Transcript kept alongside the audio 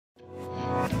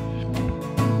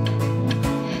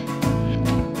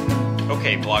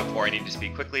Okay, blog 4, I need to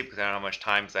speak quickly because I don't have much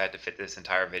time because I had to fit this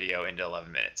entire video into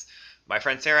 11 minutes. My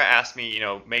friend Sarah asked me,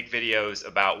 make videos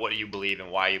about what you believe and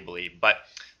why you believe, but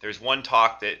there's one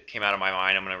talk that came out of my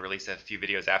mind. I'm going to release a few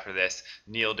videos after this.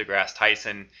 Neil deGrasse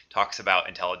Tyson talks about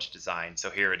intelligent design. So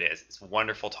here it is. It's a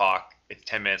wonderful talk. It's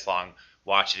 10 minutes long.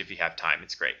 Watch it if you have time.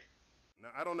 It's great. Now,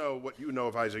 I don't know what you know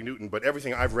of Isaac Newton, but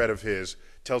everything I've read of his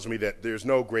tells me that there's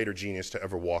no greater genius to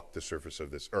ever walk the surface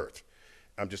of this earth.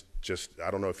 I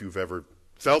don't know if you've ever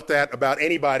felt that about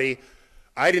anybody.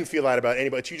 I didn't feel that about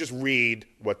anybody. But you just read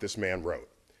what this man wrote,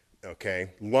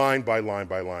 okay? Line by line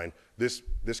by line. This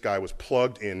guy was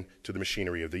plugged into the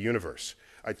machinery of the universe.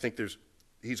 I think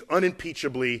he's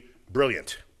unimpeachably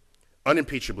brilliant.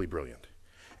 Unimpeachably brilliant.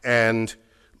 And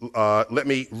let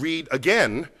me read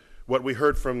again what we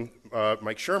heard from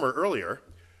Mike Shermer earlier.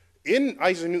 In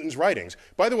Isaac Newton's writings,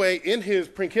 by the way, in his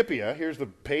Principia, here's the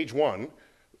page 1,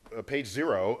 page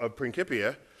 0 of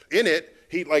Principia, in it,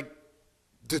 he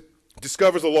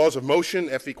discovers the laws of motion,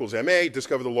 F equals ma,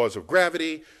 discover the laws of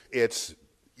gravity. It's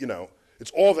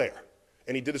all there.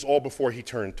 And he did this all before he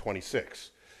turned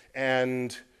 26.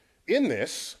 And in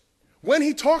this, when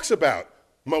he talks about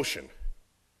motion,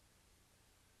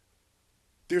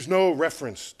 there's no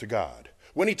reference to God.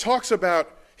 When he talks about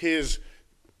his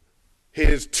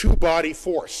two-body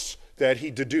force that he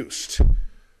deduced,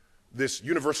 this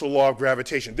universal law of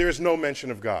gravitation, there is no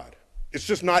mention of God. It's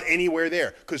just not anywhere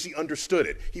there because he understood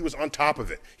it. He was on top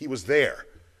of it. He was there.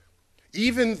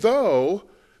 Even though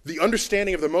the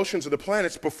understanding of the motions of the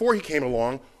planets before he came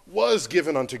along was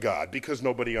given unto God because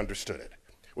nobody understood it,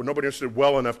 or nobody understood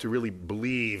well enough to really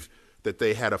believe that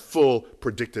they had a full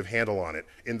predictive handle on it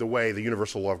in the way the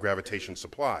universal law of gravitation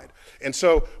supplied. And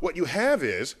so what you have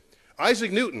is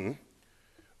Isaac Newton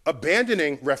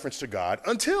abandoning reference to God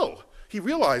until he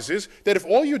realizes that if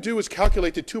all you do is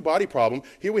calculate the two-body problem,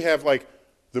 here we have like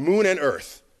the moon and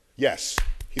Earth. Yes,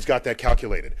 he's got that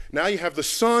calculated. Now you have the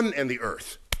sun and the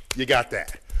Earth. You got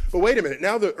that. But wait a minute,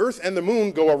 now the Earth and the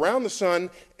moon go around the sun,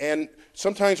 and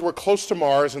sometimes we're close to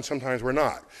Mars and sometimes we're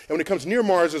not. And when it comes near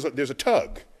Mars, there's a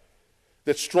tug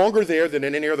that's stronger there than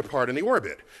in any other part in the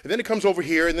orbit. And then it comes over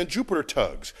here, and then Jupiter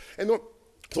tugs. And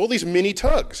it's all these mini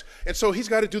tugs. And so he's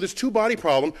got to do this two-body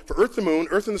problem for Earth, the moon,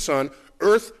 Earth and the sun,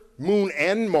 Earth, moon,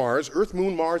 and Mars, Earth,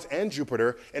 moon, Mars, and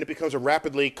Jupiter, and it becomes a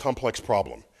rapidly complex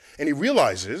problem. And he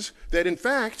realizes that, in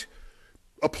fact,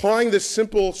 applying this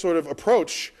simple sort of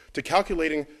approach to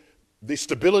calculating the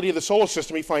stability of the solar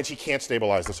system, he finds he can't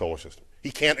stabilize the solar system. He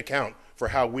can't account for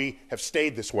how we have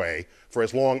stayed this way for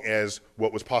as long as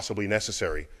what was possibly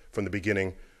necessary from the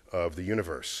beginning of the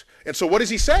universe. And so what does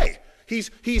he say?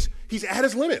 He's at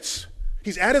his limits.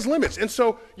 He's at his limits. And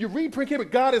so you read Principia,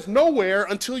 God is nowhere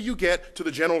until you get to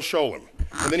the general Sholem.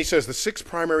 And then he says the 6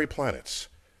 primary planets.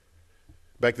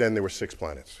 Back then there were 6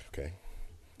 planets, okay?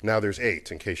 Now there's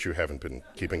 8, in case you haven't been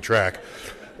keeping track.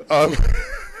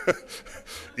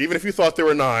 Even if you thought there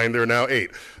were 9, there are now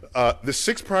 8. The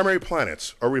 6 primary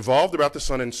planets are revolved about the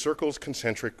sun in circles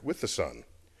concentric with the sun,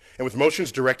 and with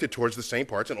motions directed towards the same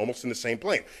parts and almost in the same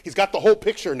plane. He's got the whole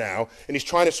picture now, and he's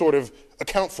trying to sort of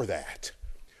account for that.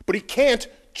 But he can't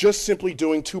just simply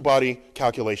doing two-body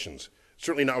calculations,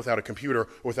 certainly not without a computer or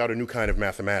without a new kind of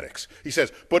mathematics. He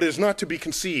says, but it is not to be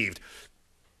conceived.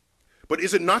 But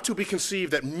is it not to be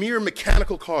conceived that mere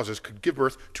mechanical causes could give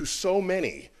birth to so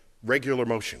many regular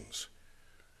motions?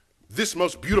 This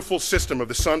most beautiful system of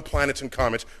the sun, planets, and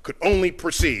comets could only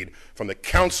proceed from the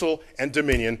counsel and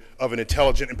dominion of an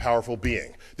intelligent and powerful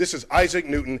being. This is Isaac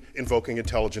Newton invoking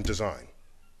intelligent design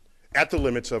at the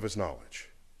limits of his knowledge.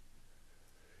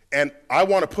 And I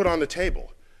want to put on the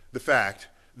table the fact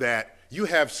that you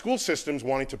have school systems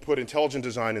wanting to put intelligent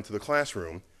design into the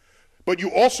classroom, but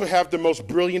you also have the most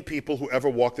brilliant people who ever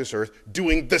walked this earth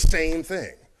doing the same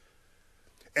thing.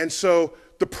 And so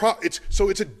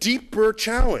it's a deeper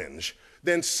challenge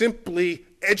than simply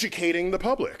educating the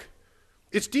public.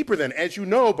 It's deeper than, as you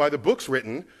know, by the books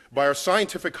written by our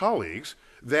scientific colleagues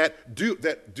that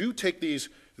do take these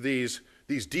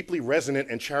deeply resonant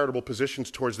and charitable positions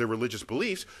towards their religious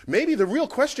beliefs. Maybe the real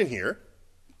question here,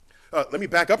 let me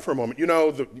back up for a moment. You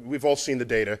know, we've all seen the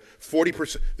data.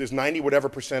 40%, there's 90 whatever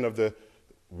percent of the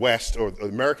West or the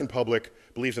American public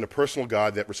believes in a personal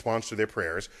God that responds to their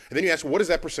prayers. And then you ask, well, what is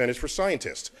that percentage for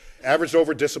scientists? Averaged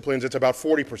over disciplines, it's about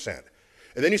 40%.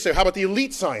 And then you say, how about the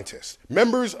elite scientists,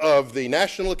 members of the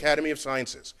National Academy of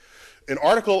Sciences? An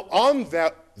article on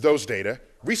those data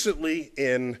recently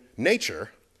in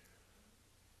Nature,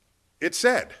 it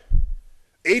said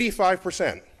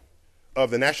 85% of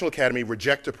the National Academy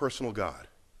reject a personal God.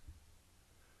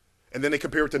 And then they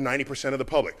compare it to 90% of the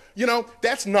public. You know,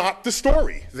 that's not the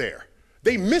story there.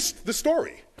 They missed the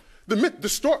story.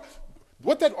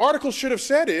 What that article should have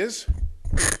said is,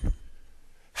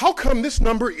 how come this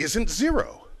number isn't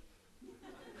 0?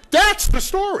 That's the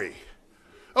story.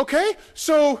 Okay?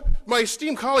 So my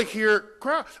esteemed colleague here,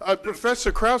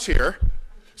 Professor Krauss here,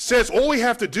 says all we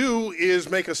have to do is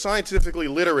make a scientifically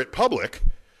literate public.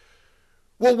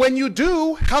 Well, when you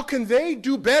do, how can they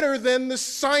do better than the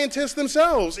scientists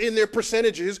themselves in their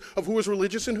percentages of who is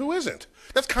religious and who isn't?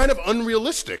 That's kind of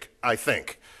unrealistic, I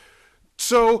think.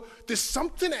 So there's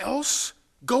something else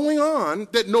going on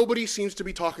that nobody seems to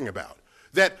be talking about.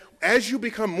 That as you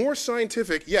become more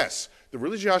scientific, yes, the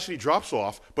religiosity drops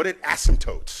off, but it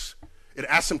asymptotes. It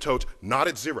asymptotes not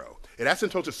at 0. It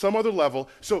asymptotes at some other level,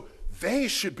 so they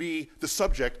should be the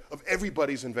subject of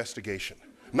everybody's investigation,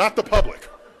 not the public.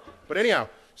 But anyhow,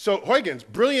 so Huygens,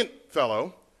 brilliant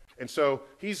fellow, and so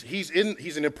he's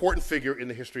an important figure in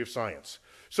the history of science.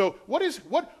 So what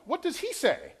does he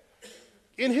say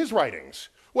in his writings?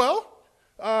 Well,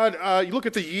 you look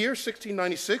at the year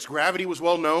 1696, gravity was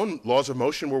well known, laws of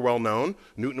motion were well known,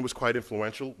 Newton was quite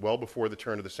influential well before the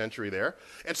turn of the century there.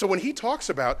 And so when he talks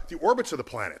about the orbits of the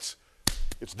planets,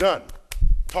 it's done.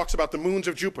 Talks about the moons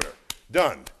of Jupiter,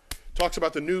 done. Talks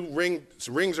about the new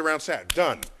rings around Saturn,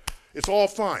 done. It's all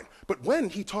fine. But when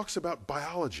he talks about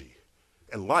biology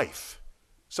and life,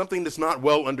 something that's not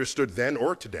well understood then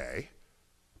or today,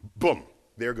 boom,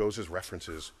 there goes his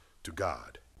references to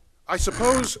God. I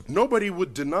suppose nobody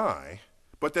would deny,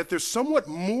 but that there's somewhat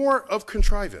more of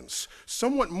contrivance,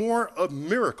 somewhat more of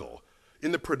miracle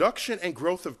in the production and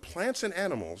growth of plants and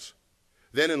animals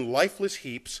than in lifeless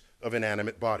heaps of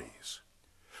inanimate bodies.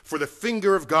 For the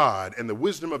finger of God and the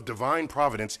wisdom of divine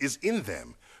providence is in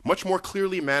them, much more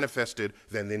clearly manifested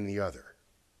than in the other.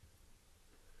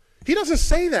 He doesn't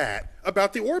say that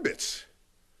about the orbits.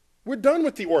 We're done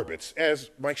with the orbits,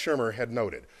 as Mike Shermer had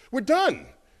noted. We're done.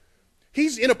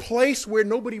 He's in a place where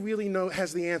nobody really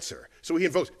has the answer. So he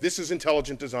invokes, this is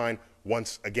intelligent design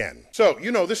once again. So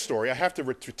you know this story. I have to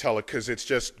tell it because it's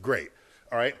just great.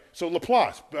 All right? So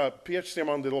Laplace,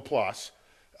 Pierre-Simon de Laplace,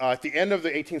 at the end of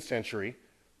the 18th century,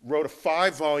 wrote a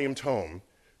 5-volume tome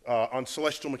on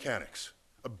celestial mechanics.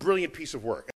 A brilliant piece of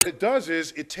work. What it does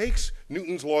is it takes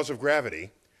Newton's laws of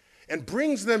gravity and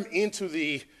brings them into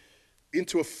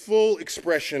a full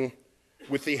expression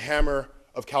with the hammer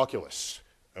of calculus,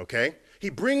 okay?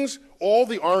 He brings all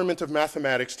the armament of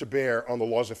mathematics to bear on the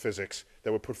laws of physics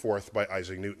that were put forth by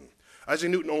Isaac Newton.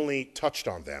 Isaac Newton only touched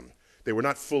on them. They were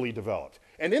not fully developed.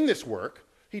 And in this work,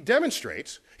 he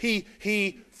demonstrates,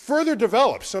 he further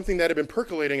develops something that had been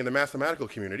percolating in the mathematical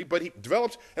community, but he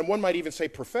develops, and one might even say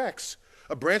perfects,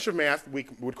 a branch of math we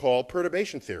would call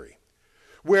perturbation theory,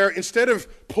 where instead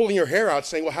of pulling your hair out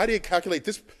saying, well, how do you calculate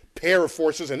this pair of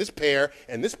forces and this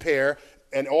pair,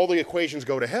 and all the equations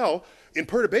go to hell, in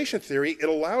perturbation theory, it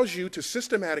allows you to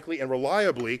systematically and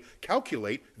reliably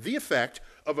calculate the effect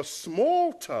of a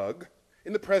small tug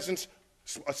in the presence,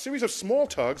 a series of small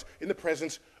tugs in the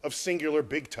presence of singular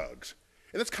big tugs.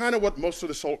 And that's kind of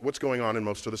what's going on in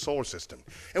most of the solar system.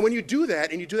 And when you do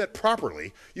that, and you do that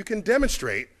properly, you can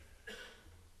demonstrate,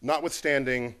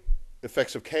 notwithstanding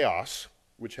effects of chaos,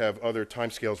 which have other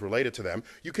timescales related to them,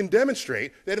 you can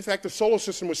demonstrate that, in fact, the solar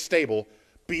system was stable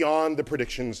beyond the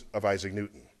predictions of Isaac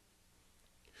Newton.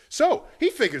 So he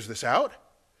figures this out,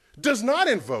 does not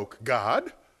invoke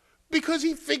God, because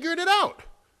he figured it out.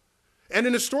 And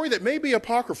in a story that may be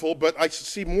apocryphal, but I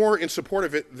see more in support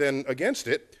of it than against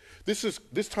it,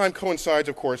 this time coincides,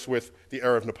 of course, with the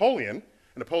era of Napoleon,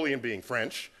 Napoleon being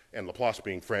French, and Laplace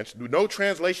being French, no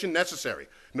translation necessary.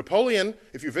 Napoleon,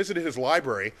 if you visited his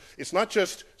library, it's not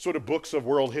just sort of books of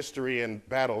world history and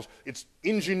battles, it's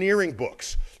engineering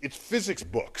books, it's physics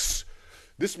books.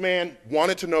 This man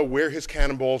wanted to know where his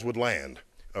cannonballs would land,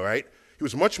 all right? He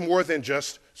was much more than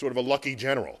just sort of a lucky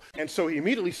general. And so he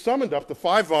immediately summoned up the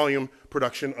 5-volume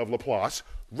production of Laplace,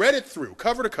 read it through,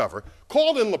 cover to cover,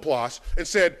 called in Laplace, and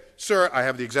said, sir, I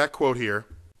have the exact quote here.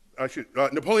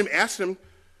 Napoleon asked him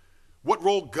what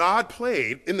role God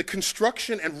played in the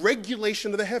construction and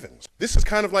regulation of the heavens. This is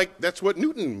kind of like, that's what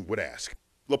Newton would ask.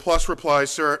 Laplace replies,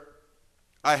 sir,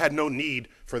 I had no need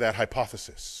for that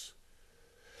hypothesis.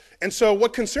 And so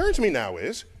what concerns me now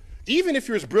is, even if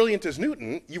you're as brilliant as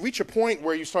Newton, you reach a point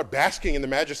where you start basking in the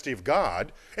majesty of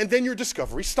God, and then your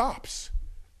discovery stops.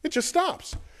 It just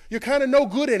stops. You're kind of no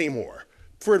good anymore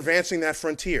for advancing that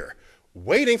frontier,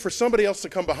 waiting for somebody else to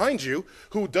come behind you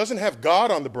who doesn't have God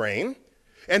on the brain,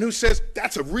 and who says,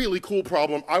 that's a really cool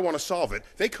problem, I want to solve it.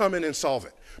 They come in and solve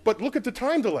it. But look at the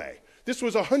time delay. This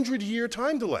was a 100-year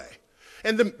time delay.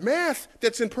 And the math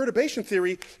that's in perturbation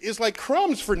theory is like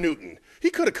crumbs for Newton.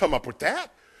 He could have come up with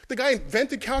that. The guy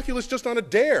invented calculus just on a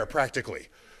dare, practically.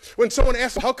 When someone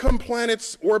asked him, how come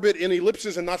planets orbit in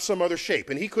ellipses and not some other shape?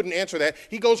 And he couldn't answer that.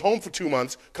 He goes home for 2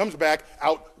 months, comes back,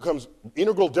 out comes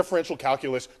integral differential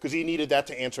calculus, because he needed that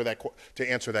to answer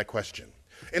that question.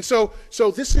 And so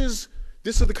this is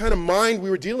the kind of mind we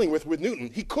were dealing with Newton.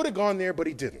 He could have gone there, but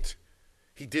he didn't.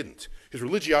 He didn't. His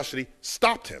religiosity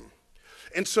stopped him.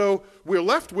 And so we're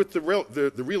left with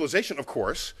the realization, of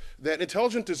course, that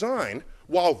intelligent design,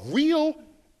 while real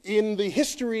in the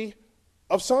history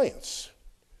of science,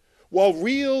 while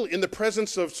real in the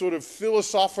presence of sort of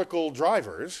philosophical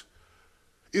drivers,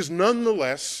 is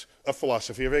nonetheless a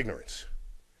philosophy of ignorance.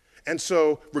 And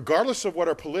so, regardless of what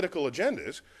our political agenda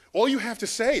is, all you have to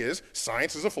say is,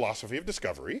 science is a philosophy of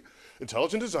discovery,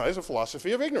 intelligent design is a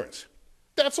philosophy of ignorance.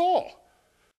 That's all.